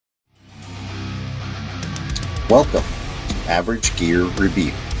Welcome to Average Gear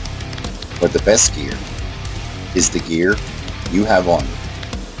Review, where the best gear is the gear you have on you.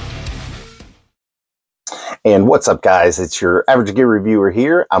 And what's up, guys? It's your Average Gear Reviewer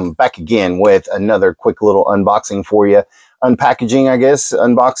here. I'm back again with another quick little unboxing for you. Unpackaging, I guess,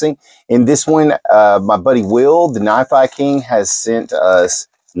 unboxing. In this one, my buddy Will, the knifiking, has sent us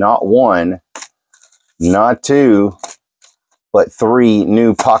not one, not two, but 3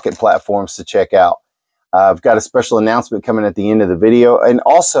 new pocket platforms to check out. I've got a special announcement coming at the end of the video, and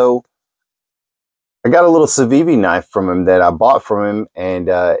also I got a little Civivi knife from him that I bought from him, and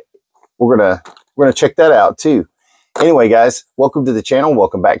we're gonna check that out too. Anyway, guys, welcome to the channel.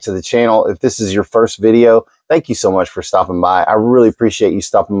 Welcome back to the channel. If this is your first video, thank you so much for stopping by. I really appreciate you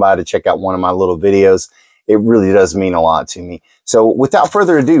stopping by to check out one of my little videos. It really does mean a lot to me. So without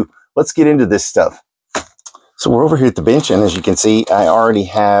further ado, let's get into this stuff. So we're over here at the bench, and as you can see, I already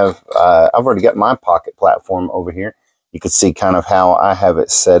have, I've already got my pocket platform over here. You can see kind of how I have it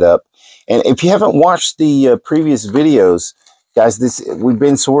set up. And if you haven't watched the previous videos, guys, we've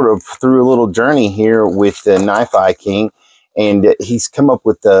been sort of through a little journey here with the knifiking, and he's come up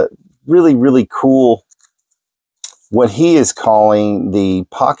with a really, really cool, what he is calling the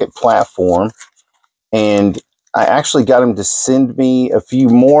pocket platform. And I actually got him to send me a few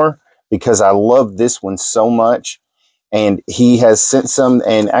more, because I love this one so much. And he has sent some,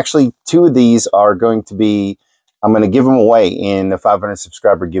 and actually 2 of these are going to be, I'm going to give them away in the 500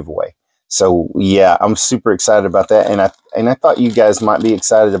 subscriber giveaway. So yeah, I'm super excited about that. And I thought you guys might be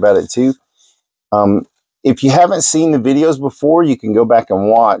excited about it too. If you haven't seen the videos before, you can go back and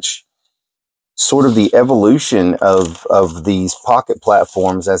watch sort of the evolution of these pocket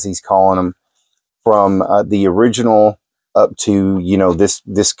platforms, as he's calling them, from the original up to, you know,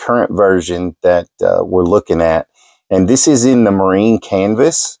 this current version that we're looking at. And this is in the marine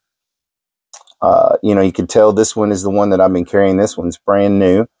canvas. You know, you can tell this one is the one that I've been carrying. This one's brand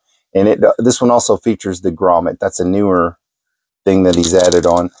new, and this one also features the grommet. That's a newer thing that he's added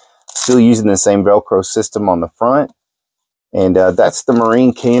on. Still using the same Velcro system on the front, and that's the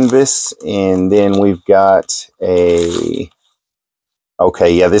marine canvas. And then we've got a,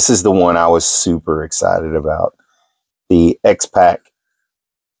 okay, yeah, this is the one I was super excited about. The X-Pack.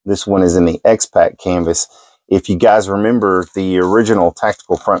 This one is in the X-Pack canvas. If you guys remember the original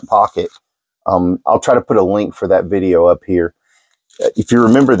tactical front pocket, I'll try to put a link for that video up here. If you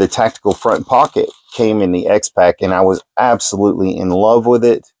remember, the tactical front pocket came in the X-Pack, and I was absolutely in love with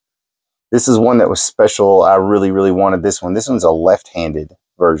it. This is one that was special. I really, really wanted this one. This one's a left-handed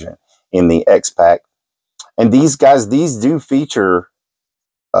version in the X-Pack. And these guys, these do feature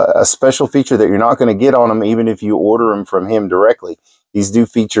a special feature that you're not going to get on them even if you order them from him directly. These do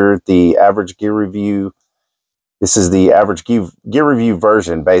feature the Average Gear Review. This is the Average Gear Review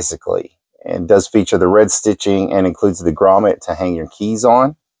version, basically, and does feature the red stitching and includes the grommet to hang your keys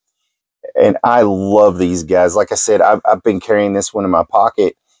on. And I love these guys. Like I said, I've been carrying this one in my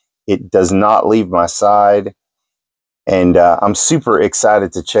pocket. It does not leave my side, and I'm super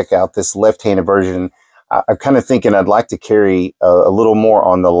excited to check out this left-handed version. I'm kind of thinking I'd like to carry a little more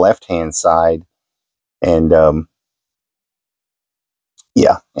on the left-hand side. And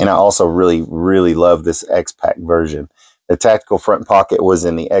yeah, and I also really, really love this X-Pack version. The tactical front pocket was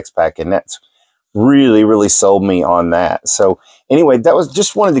in the X-Pack, and that's really, really sold me on that. So anyway, that was,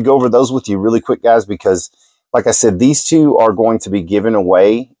 just wanted to go over those with you really quick, guys, because like I said, these 2 are going to be given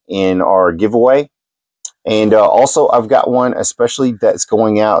away in our giveaway. And also I've got one especially that's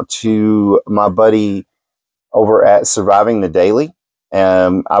going out to my buddy over at Surviving the Daily.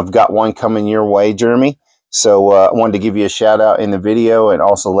 I've got one coming your way, Jeremy. So I wanted to give you a shout out in the video, and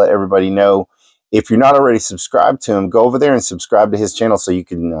also let everybody know, if you're not already subscribed to him, go over there and subscribe to his channel so you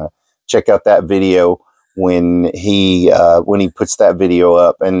can check out that video when he puts that video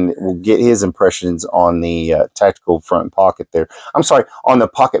up, and we'll get his impressions on the tactical front pocket there. I'm sorry, on the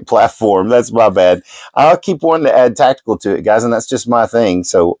pocket platform. That's my bad. I'll keep wanting to add tactical to it, guys, and that's just my thing.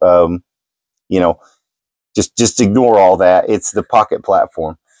 So you know, just ignore all that. It's the pocket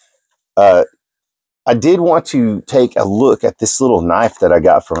platform. I did want to take a look at this little knife that I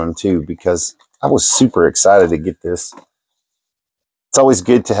got from him too, because I was super excited to get this. It's always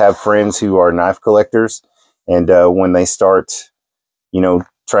good to have friends who are knife collectors, and when they start, you know,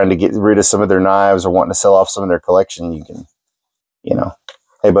 trying to get rid of some of their knives or wanting to sell off some of their collection, you can, you know,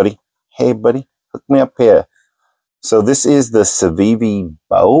 hey buddy, hook me up here. So this is the Civivi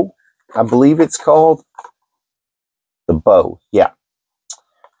Bo, I believe it's called. The Bo, yeah.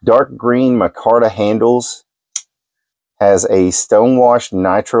 Dark green micarta handles. Has a stonewashed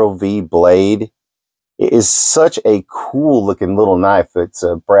Nitro V blade. It is such a cool looking little knife. It's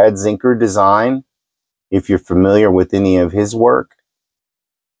a Brad Zinker design. if you're familiar with any of his work.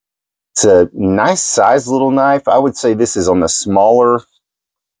 It's a nice size little knife. I would say this is on the smaller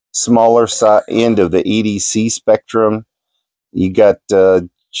end of the EDC spectrum. You got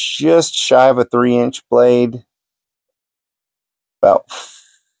just shy of a 3-inch blade, about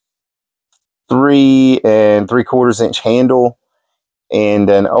 3 3/4 inch handle, and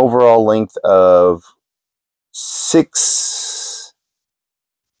an overall length of 6.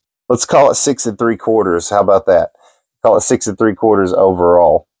 Let's call it 6 3/4. How about that? Call it 6 3/4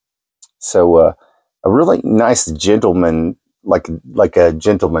 overall. So a really nice gentleman, like a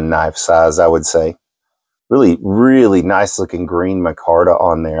gentleman knife size, I would say. Really, really nice looking green micarta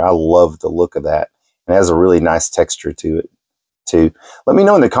on there. I love the look of that. It has a really nice texture to it too. Let me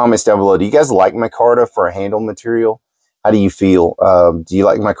know in the comments down below. Do you guys like micarta for a handle material? How do you feel? Do you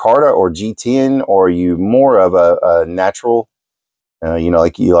like micarta or G10, or are you more of a natural, you know,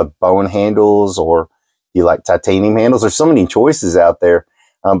 like you like bone handles, or you like titanium handles? There's so many choices out there.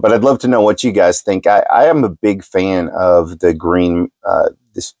 But I'd love to know what you guys think. I am a big fan of the green,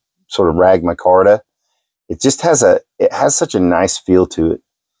 this sort of rag micarta. It just has such a nice feel to it.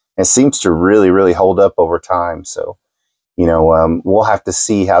 And it seems to really, really hold up over time. So, you know, we'll have to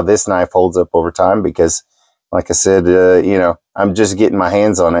see how this knife holds up over time, because like I said, you know, I'm just getting my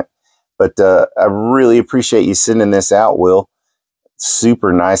hands on it. But I really appreciate you sending this out, Will.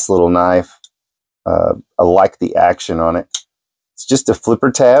 Super nice little knife. I like the action on it. It's just a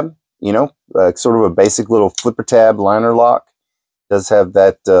flipper tab, you know, sort of a basic little flipper tab liner lock. Does have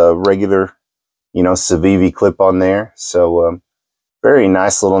that regular, you know, Civivi clip on there. So very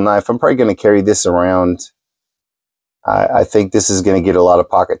nice little knife. I'm probably going to carry this around. I think this is going to get a lot of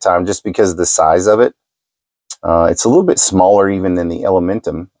pocket time just because of the size of it. It's a little bit smaller even than the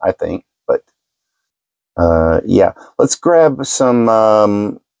Elementum, I think. But yeah, let's grab some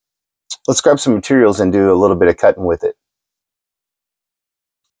materials and do a little bit of cutting with it.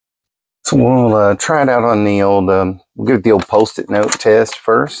 So we'll try it out on the old, we'll give it the old Post-it note test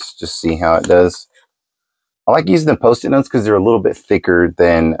first, just see how it does. I like using the Post-it notes because they're a little bit thicker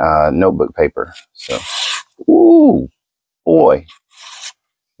than notebook paper. So, ooh, boy.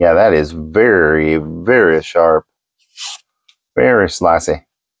 Yeah, that is very, very sharp. Very slicey.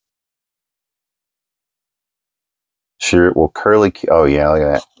 Sure, it will curly. Oh, yeah, look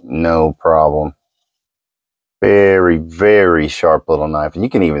at that. No problem. Very, very sharp little knife. And you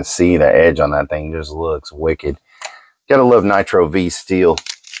can even see the edge on that thing. It just looks wicked. Gotta love Nitro V steel.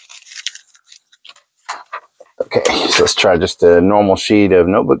 Okay, so let's try just a normal sheet of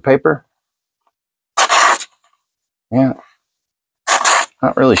notebook paper. Yeah,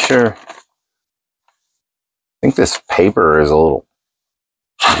 not really sure. I think this paper is a little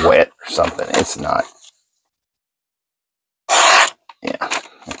wet or something. It's not. Yeah,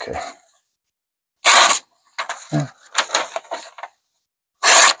 okay.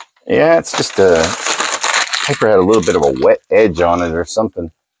 Yeah, it's just paper had a little bit of a wet edge on it or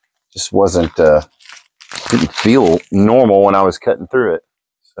something. Just wasn't, didn't feel normal when I was cutting through it.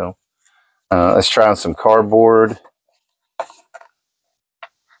 So let's try on some cardboard.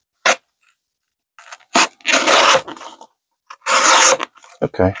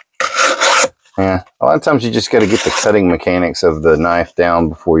 Okay. Yeah, a lot of times you just got to get the cutting mechanics of the knife down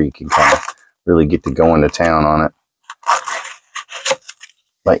before you can kind of really get to going to town on it.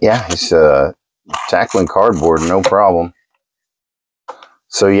 But yeah, he's tackling cardboard, no problem.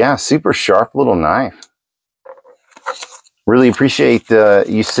 So yeah, super sharp little knife. Really appreciate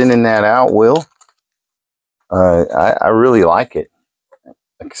you sending that out, Will. I really like it.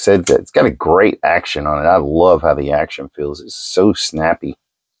 Like I said, it's got a great action on it. I love how the action feels. It's so snappy.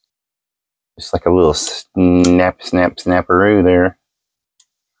 Just like a little snap, snap, snapperoo there.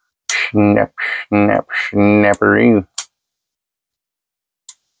 Snap, snap, snapperoo.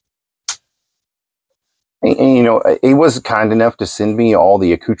 And, you know, he was kind enough to send me all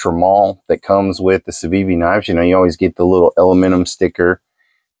the accoutrement that comes with the Civivi knives. You know, you always get the little Elementum sticker,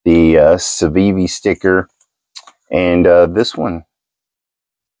 the Civivi sticker, and this one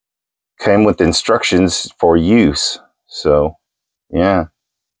came with instructions for use. So, yeah.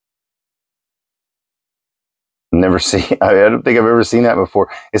 Never see. I don't think I've ever seen that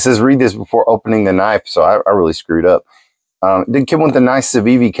before. It says read this before opening the knife, so I really screwed up. Did come with a nice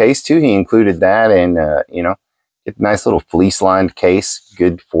Civivi case too. He included that, and you know, get a nice little fleece lined case,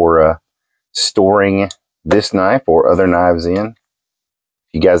 good for storing this knife or other knives in.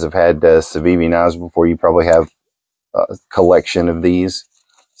 If you guys have had Civivi knives before, you probably have a collection of these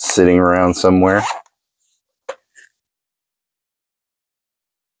sitting around somewhere.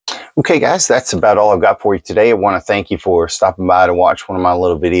 Okay, guys, that's about all I've got for you today. I want to thank you for stopping by to watch one of my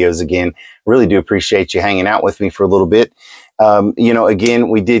little videos again. Really do appreciate you hanging out with me for a little bit. You know, again,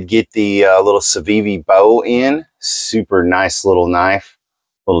 we did get the little Civivi Bo in. Super nice little knife,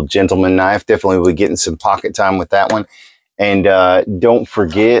 little gentleman knife. Definitely will be getting some pocket time with that one. And don't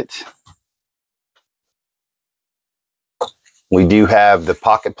forget, we do have the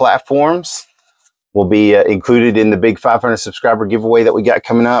pocket platforms. Will be included in the big 500 subscriber giveaway that we got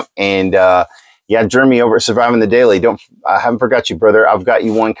coming up. And yeah, Jeremy over at Surviving the Daily. I haven't forgot you, brother. I've got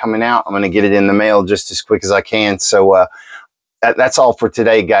you one coming out. I'm going to get it in the mail just as quick as I can. So that's all for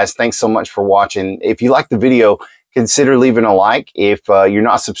today, guys. Thanks so much for watching. If you like the video, consider leaving a like. If you're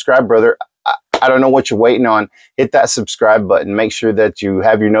not subscribed, brother, I don't know what you're waiting on. Hit that subscribe button. Make sure that you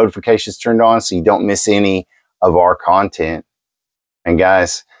have your notifications turned on so you don't miss any of our content. And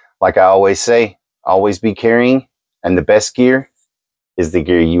guys, like I always say, always be carrying, and the best gear is the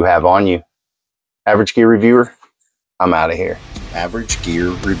gear you have on you. Average Gear Reviewer, I'm out of here. Average Gear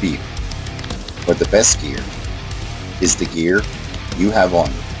Review. But the best gear is the gear you have on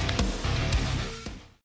you.